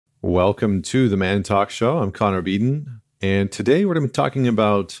Welcome to the Man Talk Show. I'm Connor Beaton, and today we're going to be talking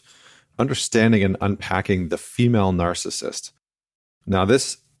about understanding and unpacking the female narcissist. Now,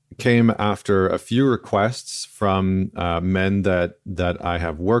 this came after a few requests from men that I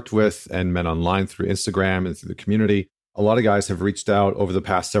have worked with and men online through Instagram and through the community. A lot of guys have reached out over the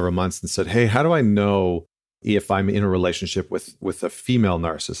past several months and said, "Hey, how do I know if I'm in a relationship with a female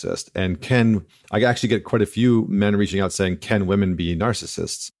narcissist?" And I actually get quite a few men reaching out saying, "Can women be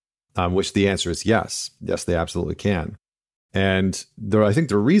narcissists?" Which the answer is yes. Yes, they absolutely can. And I think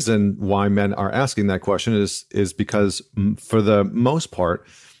the reason why men are asking that question is because for the most part,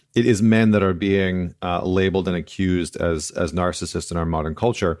 it is men that are being labeled and accused as narcissists in our modern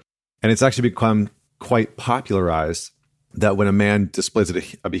culture. And it's actually become quite popularized that when a man displays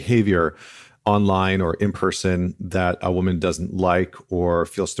a behavior online or in person that a woman doesn't like or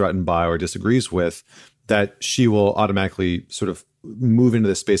feels threatened by or disagrees with, that she will automatically sort of move into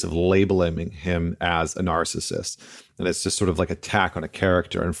the space of labeling him as a narcissist. And it's just sort of like attack on a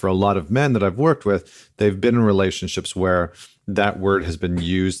character. And for a lot of men that I've worked with, they've been in relationships where that word has been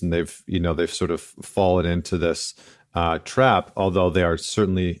used and they've sort of fallen into this trap, although they are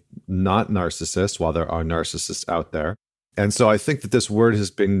certainly not narcissists, while there are narcissists out there. And so I think that this word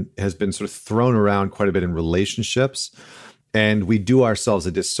has been sort of thrown around quite a bit in relationships. And we do ourselves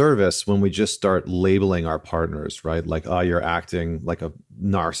a disservice when we just start labeling our partners, right? Like, oh, you're acting like a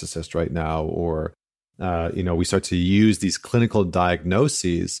narcissist right now. Or, we start to use these clinical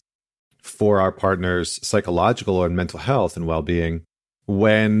diagnoses for our partner's psychological and mental health and well-being,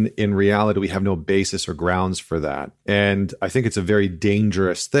 when in reality, we have no basis or grounds for that. And I think it's a very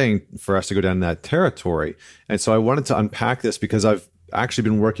dangerous thing for us to go down that territory. And so I wanted to unpack this because I've actually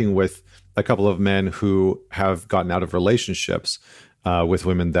been working with a couple of men who have gotten out of relationships with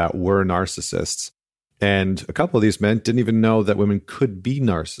women that were narcissists. And a couple of these men didn't even know that women could be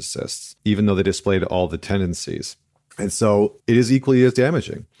narcissists, even though they displayed all the tendencies. And so it is equally as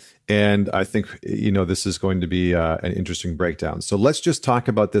damaging. And I think, this is going to be an interesting breakdown. So let's just talk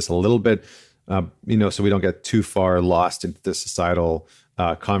about this a little bit, so we don't get too far lost into the societal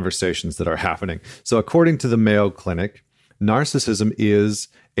conversations that are happening. So according to the Mayo Clinic, narcissism is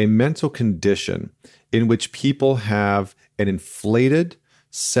a mental condition in which people have an inflated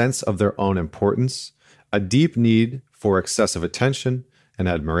sense of their own importance, a deep need for excessive attention and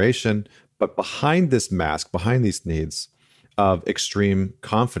admiration, but behind this mask, behind these needs of extreme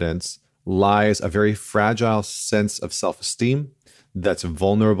confidence, lies a very fragile sense of self-esteem that's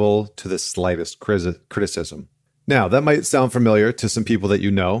vulnerable to the slightest criticism. Now, that might sound familiar to some people that you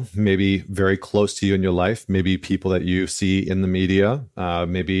know, maybe very close to you in your life, maybe people that you see in the media,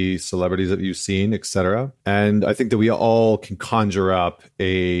 maybe celebrities that you've seen, etc. And I think that we all can conjure up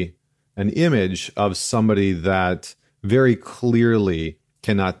an image of somebody that very clearly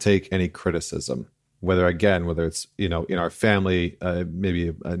cannot take any criticism, whether it's, in our family,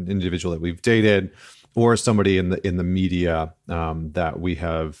 maybe an individual that we've dated, or somebody in the media that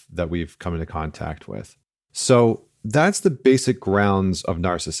we've come into contact with. So that's the basic grounds of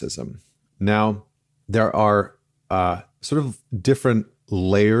narcissism. Now, there are sort of different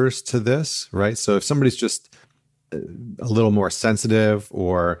layers to this, right? So if somebody's just a little more sensitive,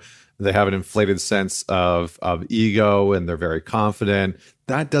 or they have an inflated sense of ego and they're very confident,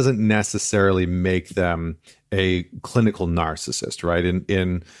 that doesn't necessarily make them a clinical narcissist, right?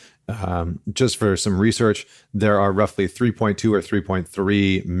 In just for some research, there are roughly 3.2 or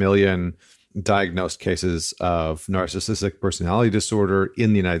 3.3 million diagnosed cases of narcissistic personality disorder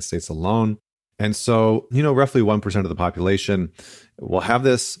in the United States alone. And so, roughly 1% of the population will have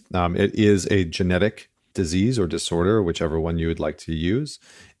this. It is a genetic disease or disorder, whichever one you would like to use.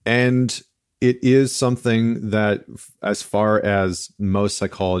 And it is something that, as far as most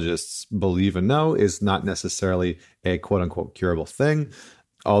psychologists believe and know, is not necessarily a quote unquote curable thing.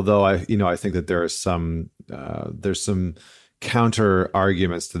 Although I think that there's some counter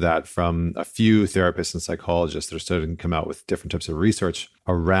arguments to that from a few therapists and psychologists that are starting to come out with different types of research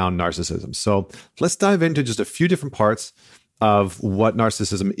around narcissism. So let's dive into just a few different parts of what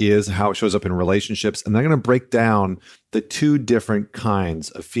narcissism is, how it shows up in relationships, and I'm going to break down the two different kinds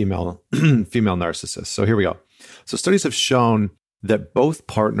of female narcissists. So here we go. So studies have shown that both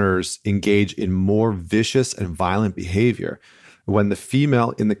partners engage in more vicious and violent behavior when the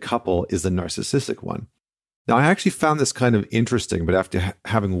female in the couple is the narcissistic one. Now, I actually found this kind of interesting, but after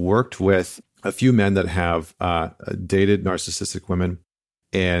having worked with a few men that have dated narcissistic women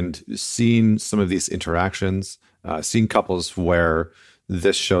and seen some of these interactions, seen couples where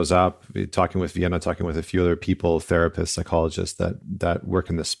this shows up, talking with Vienna, talking with a few other people, therapists, psychologists that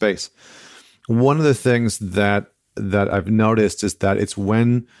work in this space. One of the things that I've noticed is that it's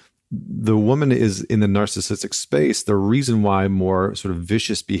when the woman is in the narcissistic space, the reason why more sort of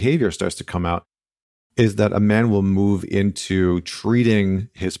vicious behavior starts to come out is that a man will move into treating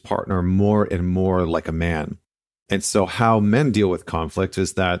his partner more and more like a man. And so how men deal with conflict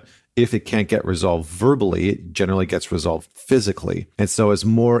is that if it can't get resolved verbally, it generally gets resolved physically. And so as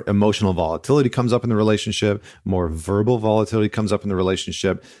more emotional volatility comes up in the relationship, more verbal volatility comes up in the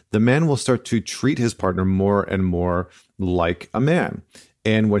relationship, the man will start to treat his partner more and more like a man.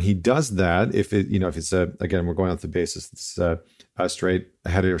 And when he does that, if it's again, we're going off the basis, it's a straight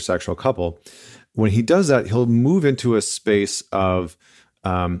heterosexual couple. When he does that, he'll move into a space of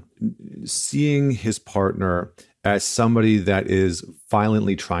seeing his partner as somebody that is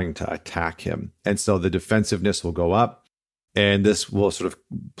violently trying to attack him. And so the defensiveness will go up, and this will sort of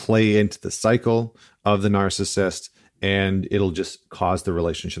play into the cycle of the narcissist, and it'll just cause the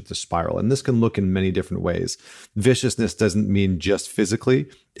relationship to spiral. And this can look in many different ways. Viciousness doesn't mean just physically.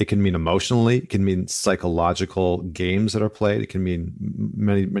 It can mean emotionally. It can mean psychological games that are played. It can mean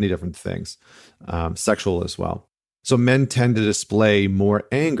many, many different things, sexual as well. So men tend to display more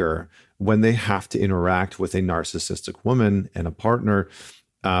anger when they have to interact with a narcissistic woman and a partner,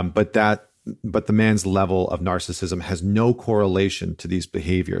 but the man's level of narcissism has no correlation to these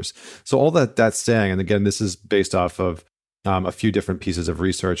behaviors. So all that's saying, and again, this is based off of a few different pieces of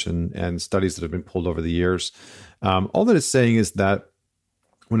research and studies that have been pulled over the years. All that it's saying is that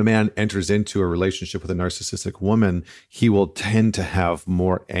when a man enters into a relationship with a narcissistic woman, he will tend to have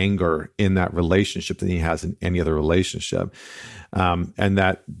more anger in that relationship than he has in any other relationship. And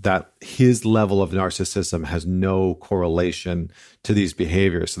that his level of narcissism has no correlation to these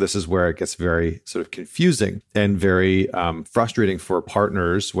behaviors. So this is where it gets very sort of confusing and very frustrating for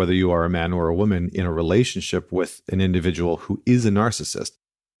partners, whether you are a man or a woman in a relationship with an individual who is a narcissist,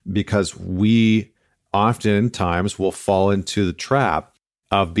 because we oftentimes will fall into the trap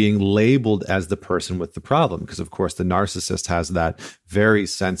of being labeled as the person with the problem. Because, of course, the narcissist has that very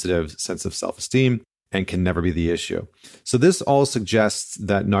sensitive sense of self-esteem and can never be the issue. So this all suggests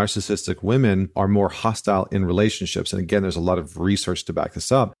that narcissistic women are more hostile in relationships. And again, there's a lot of research to back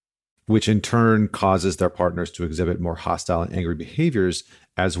this up, which in turn causes their partners to exhibit more hostile and angry behaviors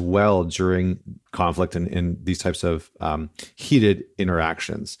as well during conflict and in these types of heated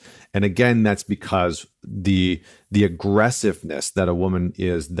interactions. And again, that's because the aggressiveness that a woman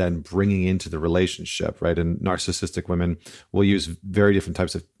is then bringing into the relationship, right? And narcissistic women will use very different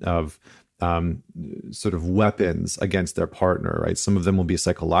types of sort of weapons against their partner, right? Some of them will be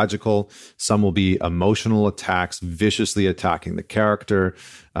psychological, some will be emotional attacks, viciously attacking the character.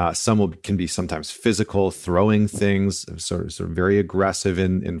 Some can be sometimes physical, throwing things, sort of very aggressive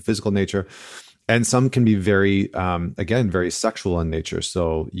in physical nature. And some can be very, again, very sexual in nature.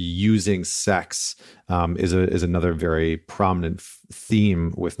 So using sex is another very prominent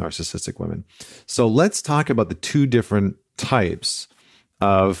theme with narcissistic women. So let's talk about the two different types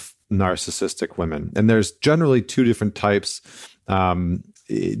of narcissistic women. And there's generally two different types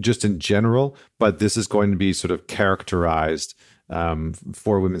just in general, but this is going to be sort of characterized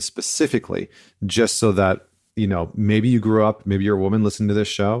for women specifically, just so that, maybe you grew up, maybe you're a woman listening to this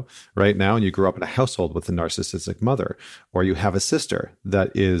show right now, and you grew up in a household with a narcissistic mother, or you have a sister that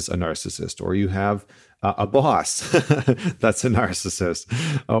is a narcissist, or you have a boss that's a narcissist,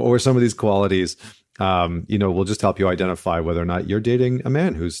 or some of these qualities will just help you identify whether or not you're dating a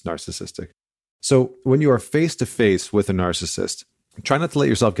man who's narcissistic. So when you are face to face with a narcissist, try not to let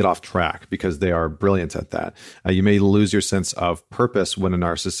yourself get off track, because they are brilliant at that. You may lose your sense of purpose when a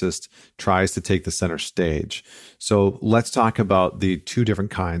narcissist tries to take the center stage. So let's talk about the two different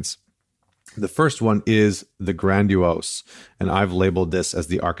kinds. The first one is the grandiose, and I've labeled this as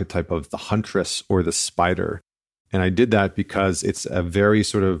the archetype of the huntress or the spider. And I did that because it's a very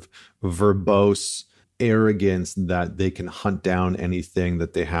sort of verbose arrogance that they can hunt down anything,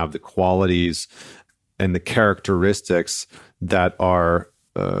 that they have the qualities and the characteristics that are,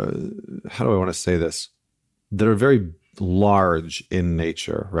 how do I want to say this? That are very large in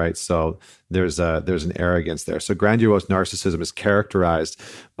nature, right? So there's an arrogance there. So grandiose narcissism is characterized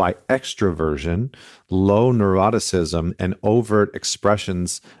by extroversion, low neuroticism, and overt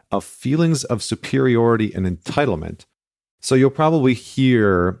expressions of feelings of superiority and entitlement. So you'll probably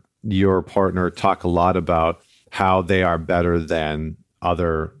hear your partner talk a lot about how they are better than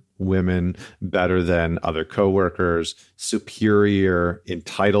other women, better than other coworkers, superior,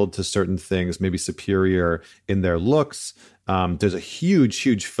 entitled to certain things, maybe superior in their looks. There's a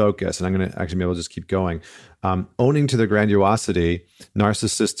huge focus, and I'm going to actually maybe we'll just keep going. Owning to their grandiosity, grandiose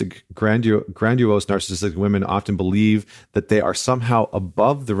narcissistic women often believe that they are somehow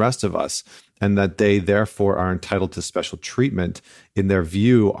above the rest of us and that they therefore are entitled to special treatment. In their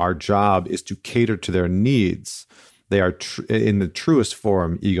view, our job is to cater to their needs. They are, in the truest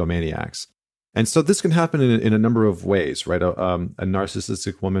form, egomaniacs. And so this can happen in a number of ways, right? A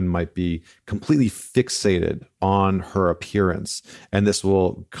narcissistic woman might be completely fixated on her appearance, and this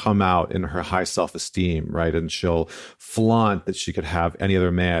will come out in her high self-esteem, right? And she'll flaunt that she could have any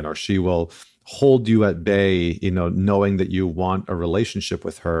other man, or she will hold you at bay, knowing that you want a relationship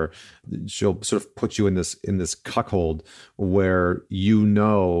with her. She'll sort of put you in this cuckold where you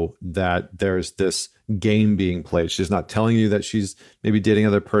know that there's this game being played. She's not telling you that she's maybe dating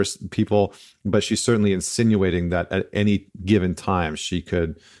other people, but she's certainly insinuating that at any given time she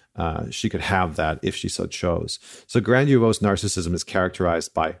could have that if she so chose. So grandiose narcissism is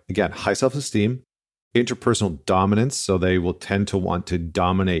characterized by, again, high self-esteem, interpersonal dominance. So they will tend to want to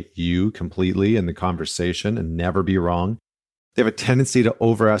dominate you completely in the conversation and never be wrong. They have a tendency to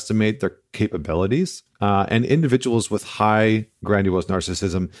overestimate their capabilities. And individuals with high grandiose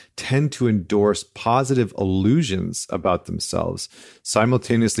narcissism tend to endorse positive illusions about themselves,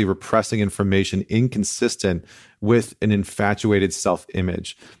 simultaneously repressing information inconsistent with an infatuated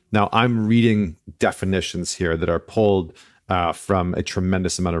self-image. Now, I'm reading definitions here that are pulled from a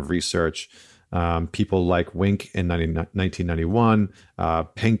tremendous amount of research. People like Wink in 1991,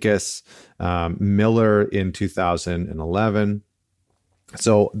 Pincus, Miller in 2011.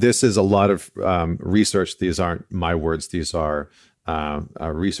 So this is a lot of research. These aren't my words. These are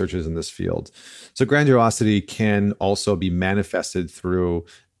researchers in this field. So grandiosity can also be manifested through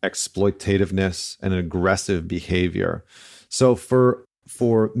exploitativeness and aggressive behavior. So for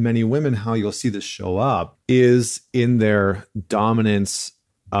many women, how you'll see this show up is in their dominance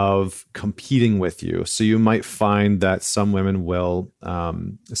of competing with you. So you might find that some women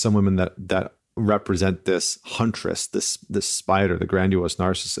that represent this huntress, this spider, the grandiose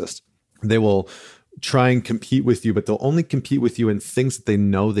narcissist, they will try and compete with you, but they'll only compete with you in things that they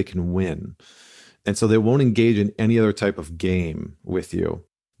know they can win. And so they won't engage in any other type of game with you.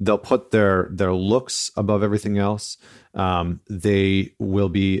 They'll put their looks above everything else. They will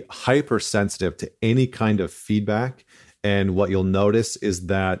be hypersensitive to any kind of feedback. And what you'll notice is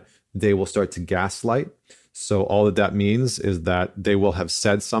that they will start to gaslight. So all that means is that they will have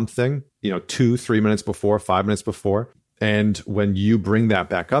said something, 2-3 minutes before, 5 minutes before. And when you bring that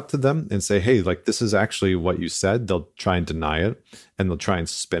back up to them and say, hey, like, this is actually what you said, they'll try and deny it, and they'll try and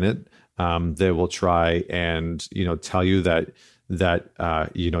spin it. They will try and, tell you that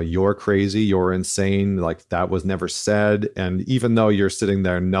you're crazy, you're insane, like that was never said. And even though you're sitting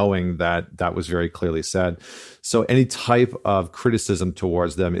there knowing that that was very clearly said. So any type of criticism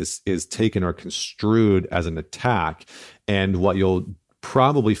towards them is taken or construed as an attack. And what you'll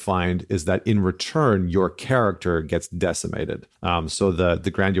probably find is that in return, your character gets decimated. So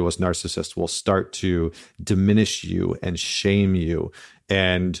the grandiose narcissist will start to diminish you and shame you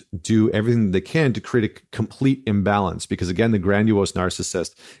and do everything they can to create a complete imbalance. Because again, the grandiose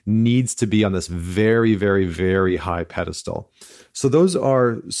narcissist needs to be on this very, very, very high pedestal. So those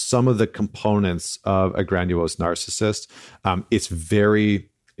are some of the components of a grandiose narcissist.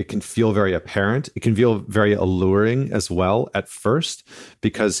 It can feel very apparent. It can feel very alluring as well at first,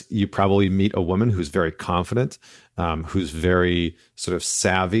 because you probably meet a woman who's very confident, who's very sort of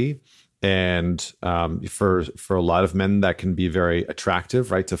savvy. And for a lot of men, that can be very attractive,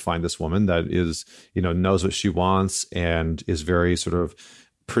 right? To find this woman that is, knows what she wants and is very sort of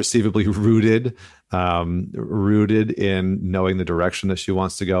perceivably rooted in knowing the direction that she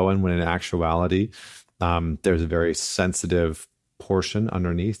wants to go in, when in actuality, there's a very sensitive portion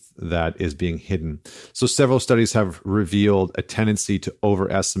underneath that is being hidden. So several studies have revealed a tendency to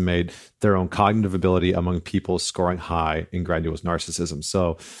overestimate their own cognitive ability among people scoring high in grandiose narcissism.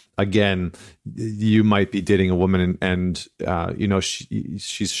 So again, you might be dating a woman and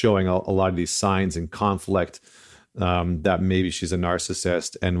she's showing a lot of these signs and conflict that maybe she's a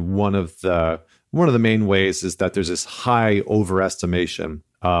narcissist. And one of the main ways is that there's this high overestimation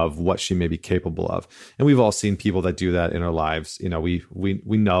of what she may be capable of. And we've all seen people that do that in our lives.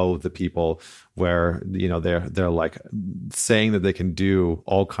 We know the people where, they're like saying that they can do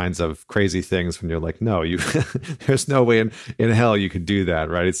all kinds of crazy things when you're like, no, there's no way in hell you could do that,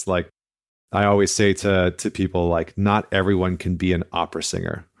 right? It's like, I always say to people, like, not everyone can be an opera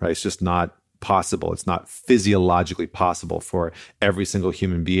singer, right? It's just not possible. It's not physiologically possible for every single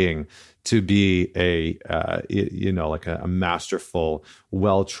human being to be a masterful,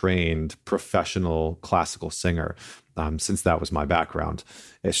 well-trained, professional classical singer. Since that was my background,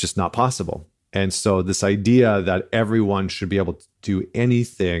 it's just not possible. And so this idea that everyone should be able to do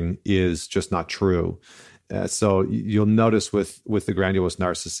anything is just not true. So you'll notice with the grandiose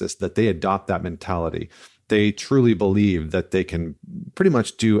narcissist that they adopt that mentality. They truly believe that they can pretty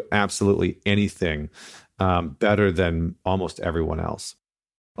much do absolutely anything better than almost everyone else.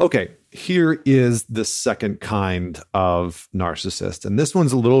 Okay, here is the second kind of narcissist. And this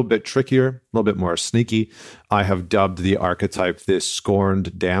one's a little bit trickier, a little bit more sneaky. I have dubbed the archetype the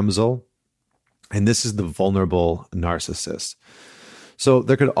scorned damsel. And this is the vulnerable narcissist. So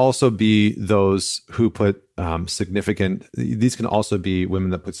there could also be those who put these can also be women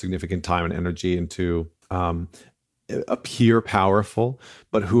that put significant time and energy into appear powerful,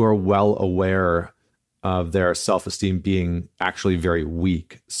 but who are well aware of their self-esteem being actually very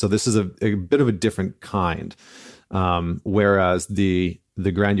weak. So this is a bit of a different kind. Whereas the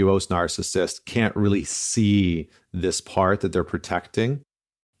grandiose narcissist can't really see this part that they're protecting,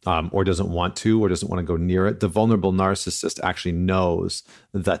 or doesn't want to go near it. The vulnerable narcissist actually knows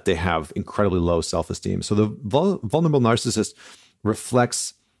that they have incredibly low self-esteem. So the vulnerable narcissist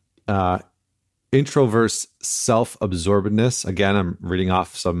reflects introverse self-absorbedness. Again, I'm reading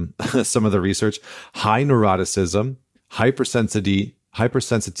off some of the research. High neuroticism,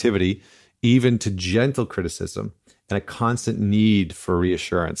 hypersensitivity, even to gentle criticism, and a constant need for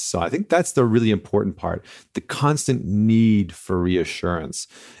reassurance. So I think that's the really important part, the constant need for reassurance.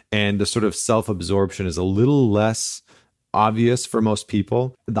 And the sort of self-absorption is a little less obvious for most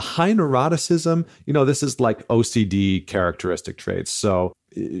people. The high neuroticism, this is like OCD characteristic traits. So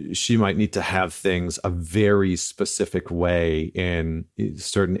she might need to have things a very specific way in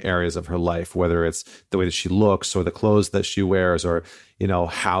certain areas of her life, whether it's the way that she looks or the clothes that she wears or,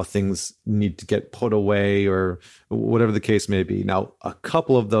 how things need to get put away or whatever the case may be. Now, a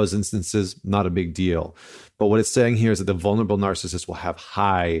couple of those instances, not a big deal. But what it's saying here is that the vulnerable narcissist will have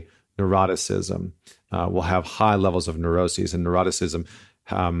high neuroticism, will have high levels of neuroses, and neuroticism,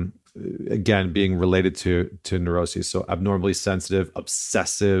 again, being related to neuroses. So abnormally sensitive,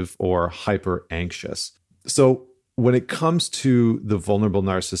 obsessive, or hyper anxious. So when it comes to the vulnerable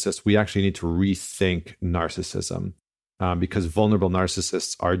narcissist, we actually need to rethink narcissism, because vulnerable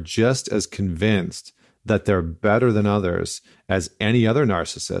narcissists are just as convinced that they're better than others as any other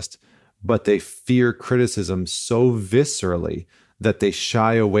narcissist, but they fear criticism so viscerally that they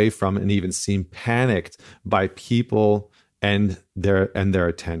shy away from and even seem panicked by people and their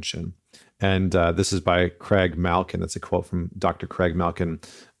attention. And this is by Craig Malkin. That's a quote from Dr. Craig Malkin,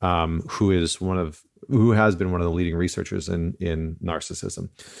 who has been one of the leading researchers in narcissism.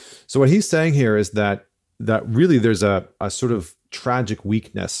 So what he's saying here is that really there's a sort of tragic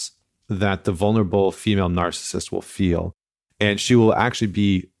weakness that the vulnerable female narcissist will feel. And she will actually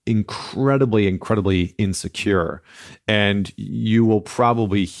be incredibly, incredibly insecure. And you will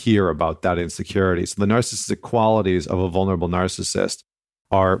probably hear about that insecurity. So the narcissistic qualities of a vulnerable narcissist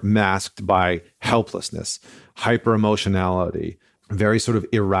are masked by helplessness, hyper-emotionality, very sort of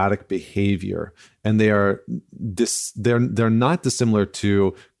erratic behavior. And they're not dissimilar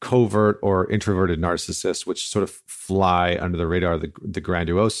to covert or introverted narcissists, which sort of fly under the radar of the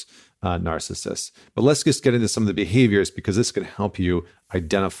grandiose narcissists. But let's just get into some of the behaviors, because this can help you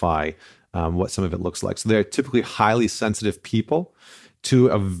identify what some of it looks like. So they're typically highly sensitive people to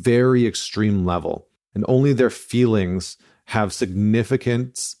a very extreme level, and only their feelings have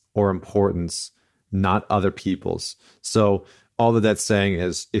significance or importance, not other people's. So all that that's saying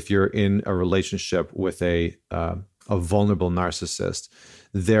is, if you're in a relationship with a vulnerable narcissist,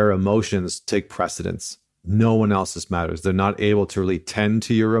 their emotions take precedence. No one else's matters. They're not able to really tend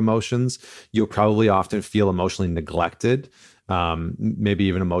to your emotions. You'll probably often feel emotionally neglected, maybe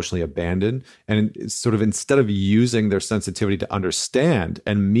even emotionally abandoned. And it's sort of, instead of using their sensitivity to understand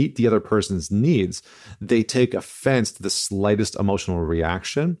and meet the other person's needs, they take offense to the slightest emotional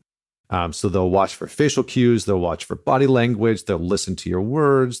reaction. So they'll watch for facial cues, they'll watch for body language, they'll listen to your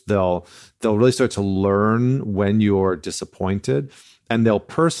words, they'll really start to learn when you're disappointed, and they'll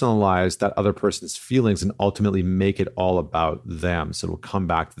personalize that other person's feelings and ultimately make it all about them. So it'll come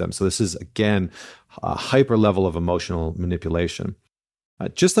back to them. So this is, again, a hyper level of emotional manipulation.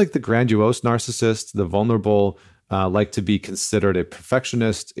 Just like the grandiose narcissist, the vulnerable like to be considered a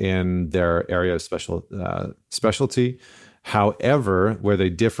perfectionist in their area of specialty. However, where they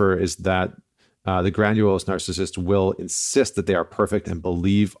differ is that the grandiose narcissist will insist that they are perfect and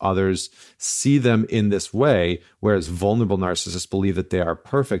believe others see them in this way, whereas vulnerable narcissists believe that they are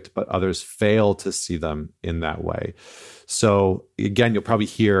perfect, but others fail to see them in that way. So again, you'll probably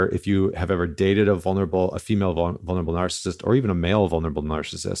hear, if you have ever dated a female vulnerable narcissist, or even a male vulnerable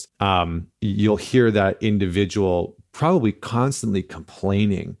narcissist, you'll hear that individual probably constantly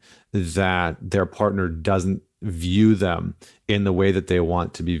complaining that their partner doesn't view them in the way that they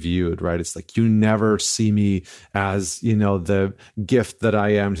want to be viewed, right? It's like, you never see me as, the gift that I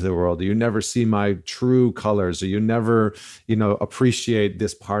am to the world. Or you never see my true colors, or you never, appreciate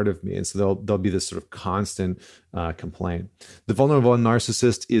this part of me. And so there'll be this sort of constant complaint. The vulnerable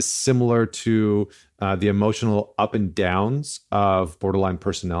narcissist is similar to the emotional up and downs of borderline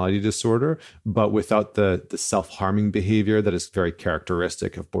personality disorder, but without the self-harming behavior that is very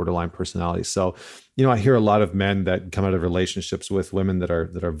characteristic of borderline personality. So, I hear a lot of men that come out of relationships with women that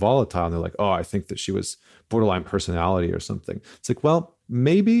are volatile, and they're like, "Oh, I think that she was borderline personality or something." It's like, well,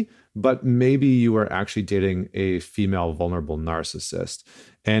 maybe, but maybe you were actually dating a female vulnerable narcissist.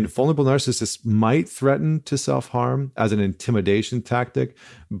 And vulnerable narcissists might threaten to self-harm as an intimidation tactic,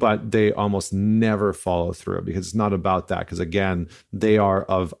 but they almost never follow through, because it's not about that. Because again, they are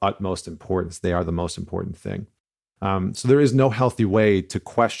of utmost importance. They are the most important thing. So there is no healthy way to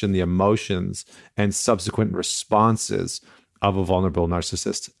question the emotions and subsequent responses of a vulnerable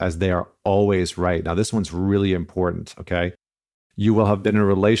narcissist, as they are always right. Now, this one's really important, okay? You will have been in a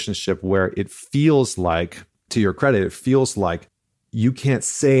relationship where it feels like, to your credit, it feels like you can't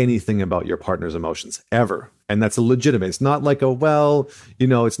say anything about your partner's emotions ever. And that's legitimate. It's not like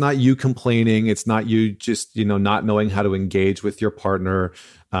it's not you complaining. It's not you just, not knowing how to engage with your partner.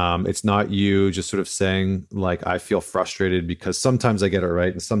 It's not you just sort of saying like, I feel frustrated because sometimes I get it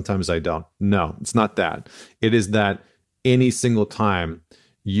right and sometimes I don't. No, it's not that. It is that any single time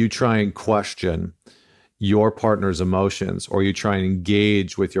you try and question your partner's emotions, or you try and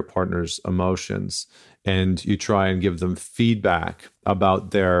engage with your partner's emotions, and you try and give them feedback about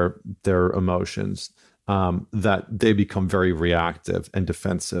their emotions, that they become very reactive and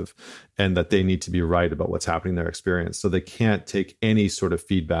defensive, and that they need to be right about what's happening in their experience. So they can't take any sort of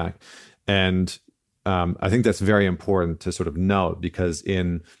feedback. And I think that's very important to sort of note, because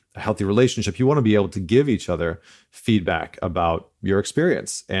in a healthy relationship, you want to be able to give each other feedback about your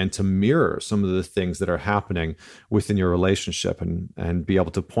experience and to mirror some of the things that are happening within your relationship, and be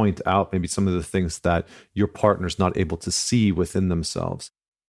able to point out maybe some of the things that your partner's not able to see within themselves.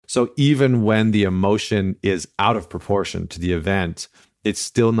 So even when the emotion is out of proportion to the event, it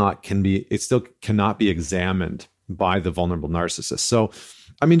still cannot be examined by the vulnerable narcissist. So,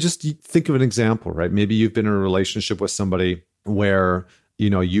 just think of an example, right? Maybe you've been in a relationship with somebody where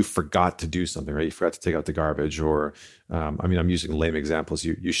you forgot to do something, right? You forgot to take out the garbage, or, I'm using lame examples.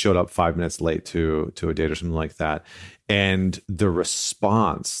 You showed up 5 minutes late to a date or something like that. And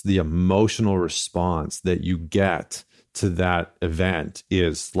the emotional response that you get to that event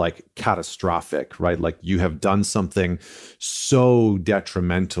is like catastrophic, right? Like you have done something so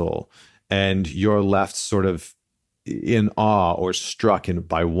detrimental, and you're left sort of in awe or struck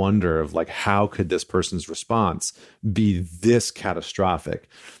by wonder of like, how could this person's response be this catastrophic?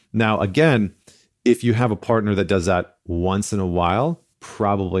 Now, again, if you have a partner that does that once in a while,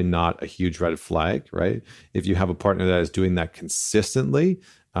 probably not a huge red flag, right? If you have a partner that is doing that consistently,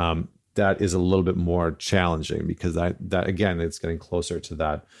 that is a little bit more challenging, because that again, it's getting closer to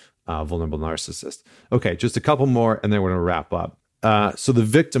that vulnerable narcissist. Okay, just a couple more, and then we're going to wrap up. So the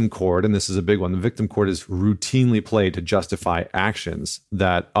victim chord, and this is a big one, the victim chord is routinely played to justify actions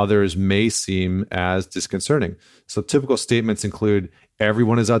that others may seem as disconcerting. So typical statements include,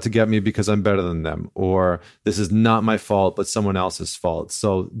 everyone is out to get me because I'm better than them, or this is not my fault, but someone else's fault.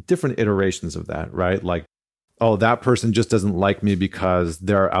 So different iterations of that, right? Like, oh, that person just doesn't like me because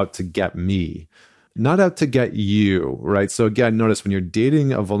they're out to get me, not out to get you, right? So again, notice when you're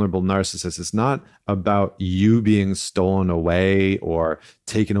dating a vulnerable narcissist, it's not about you being stolen away or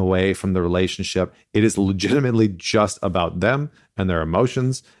taken away from the relationship. It is legitimately just about them and their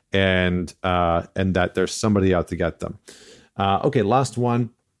emotions, and that there's somebody out to get them. Okay, last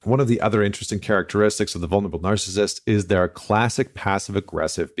one. One of the other interesting characteristics of the vulnerable narcissist is their classic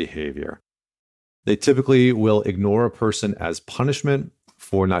passive-aggressive behavior. They typically will ignore a person as punishment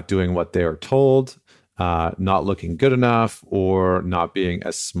for not doing what they are told, not looking good enough, or not being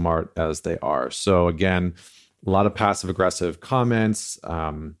as smart as they are. So again, a lot of passive-aggressive comments,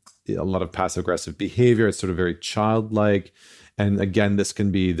 a lot of passive-aggressive behavior. It's sort of very childlike. And again, this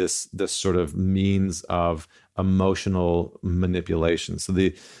can be this sort of means of emotional manipulation. So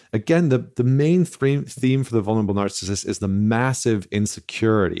the main theme for the vulnerable narcissist is the massive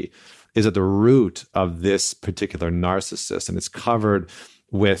insecurity is at the root of this particular narcissist. And it's covered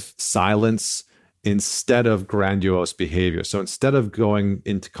with silence instead of grandiose behavior. So instead of going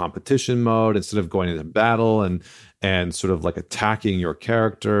into competition mode, instead of going into battle and sort of like attacking your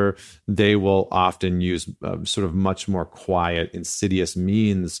character, they will often use sort of much more quiet, insidious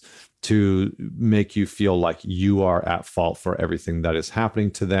means to make you feel like you are at fault for everything that is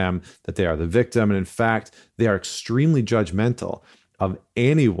happening to them, that they are the victim. And in fact, they are extremely judgmental of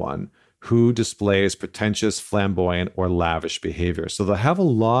anyone who displays pretentious, flamboyant, or lavish behavior. So they'll have a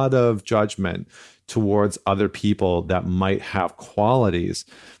lot of judgment towards other people that might have qualities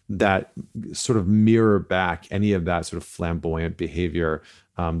that sort of mirror back any of that sort of flamboyant behavior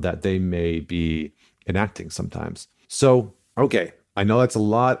that they may be enacting sometimes. So, okay, I know that's a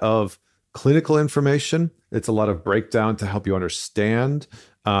lot of clinical information. It's a lot of breakdown to help you understand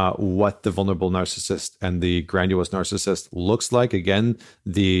what the vulnerable narcissist and the grandiose narcissist looks like. Again,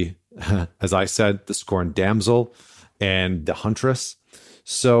 as I said, the scorned damsel and the huntress.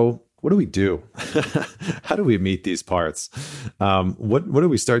 So what do we do? How do we meet these parts? What do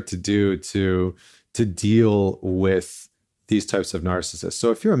we start to do to deal with these types of narcissists?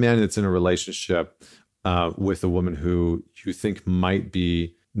 So if you're a man that's in a relationship with a woman who you think might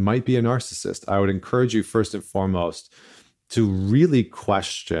be a narcissist, I would encourage you first and foremost to really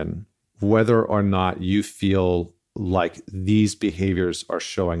question whether or not you feel like these behaviors are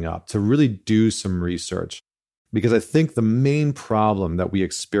showing up, to really do some research. Because I think the main problem that we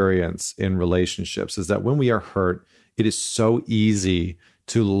experience in relationships is that when we are hurt, it is so easy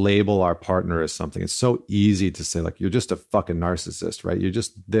to label our partner as something. It's so easy to say, like, you're just a fucking narcissist, right? You're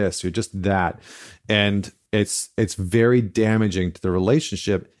just this, you're just that. And it's very damaging to the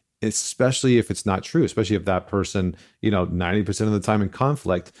relationship, especially if it's not true, especially if that person, 90% of the time in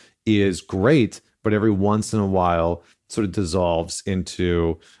conflict is great, but every once in a while sort of dissolves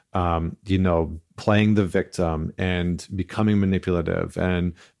into, playing the victim and becoming manipulative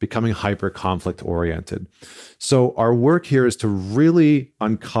and becoming hyper conflict oriented. So our work here is to really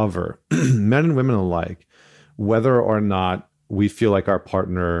uncover, men and women alike, whether or not we feel like our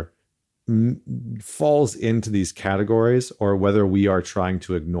partner falls into these categories or whether we are trying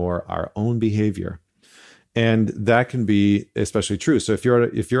to ignore our own behavior. And that can be especially true. So if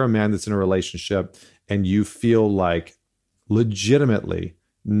you're a man that's in a relationship and you feel like legitimately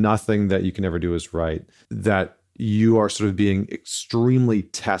nothing that you can ever do is right, that you are sort of being extremely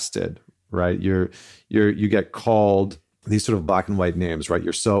tested, right? You get called these sort of black and white names, right?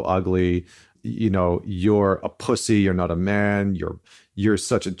 You're so ugly, you're a pussy, you're not a man, you're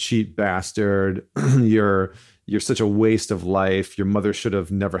such a cheap bastard, you're such a waste of life, your mother should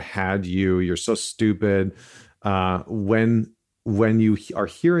have never had you, you're so stupid. When you are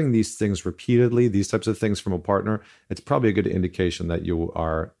hearing these things repeatedly, these types of things from a partner, it's probably a good indication that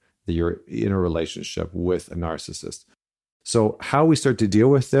you're in a relationship with a narcissist. So how we start to deal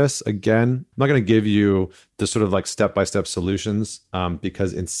with this, again, I'm not going to give you the sort of like step-by-step solutions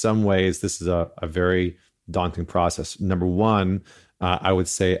because in some ways this is a very daunting process. Number one, I would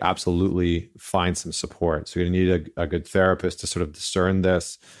say absolutely find some support. So you're going to need a good therapist to sort of discern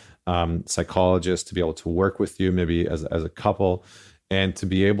this, psychologist to be able to work with you, maybe as a couple, and to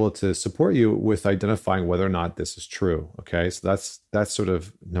be able to support you with identifying whether or not this is true. Okay, so that's sort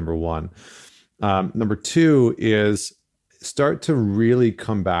of number one. Number two is start to really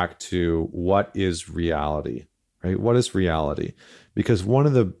come back to what is reality, right? What is reality? Because one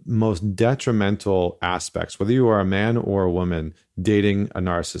of the most detrimental aspects, whether you are a man or a woman dating a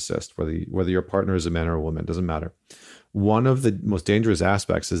narcissist, whether your partner is a man or a woman, doesn't matter. One of the most dangerous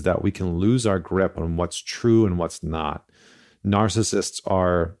aspects is that we can lose our grip on what's true and what's not. Narcissists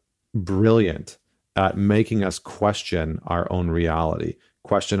are brilliant at making us question our own reality,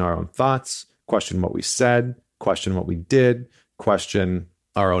 question our own thoughts, question what we said, question what we did, question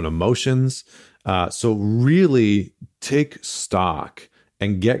our own emotions. So really take stock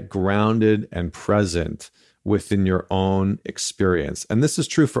and get grounded and present within your own experience. And this is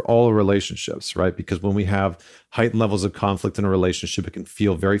true for all relationships, right? Because when we have heightened levels of conflict in a relationship, it can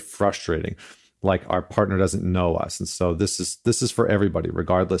feel very frustrating, like our partner doesn't know us. And so this is for everybody,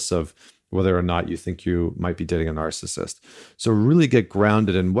 regardless of whether or not you think you might be dating a narcissist. So really get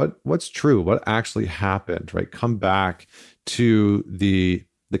grounded in what's true, what actually happened, right? Come back to the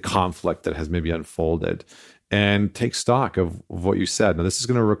conflict that has maybe unfolded and take stock of what you said. Now, this is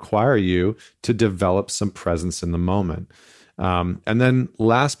going to require you to develop some presence in the moment. And then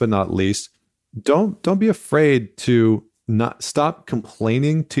last but not least, don't be afraid to not stop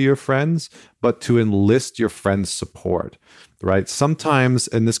complaining to your friends, but to enlist your friends' support, right? Sometimes,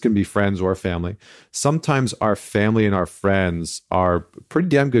 and this can be friends or family, sometimes our family and our friends are pretty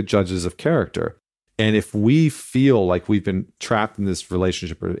damn good judges of character. And if we feel like we've been trapped in this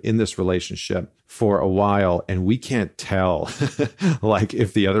relationship or in this relationship for a while and we can't tell like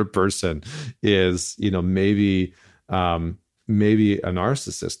if the other person is, maybe a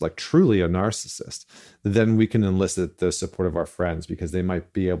narcissist, like truly a narcissist, then we can enlist the support of our friends because they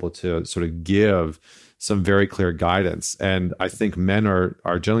might be able to sort of give some very clear guidance. And I think men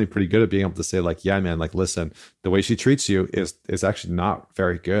are generally pretty good at being able to say like, yeah, man, like, listen, the way she treats you is actually not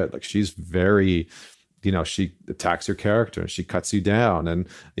very good. Like she's very, she attacks your character and she cuts you down. And,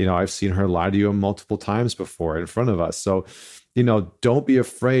 I've seen her lie to you multiple times before in front of us. So, don't be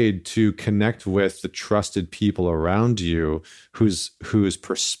afraid to connect with the trusted people around you whose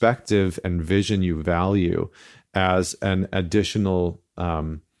perspective and vision you value as an additional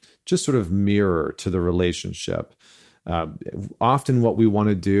just sort of mirror to the relationship. Often what we want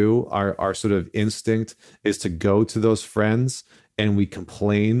to do, our sort of instinct is to go to those friends and we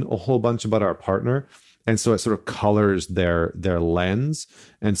complain a whole bunch about our partner. And so it sort of colors their lens.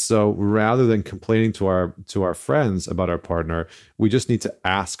 And so rather than complaining to our friends about our partner, we just need to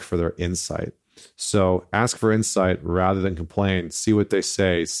ask for their insight. So ask for insight rather than complain. See what they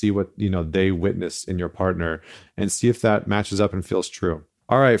say, see what they witness in your partner, and see if that matches up and feels true.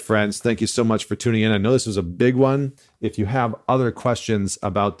 All right, friends, thank you so much for tuning in. I know this was a big one. If you have other questions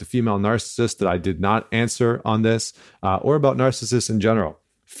about the female narcissist that I did not answer on this, or about narcissists in general,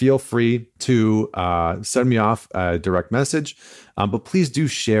 feel free to send me off a direct message, but please do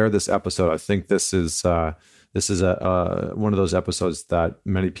share this episode. I think this is one of those episodes that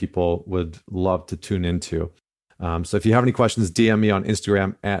many people would love to tune into. So if you have any questions, DM me on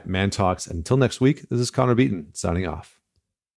Instagram @mantalks. Until next week, this is Connor Beaton signing off.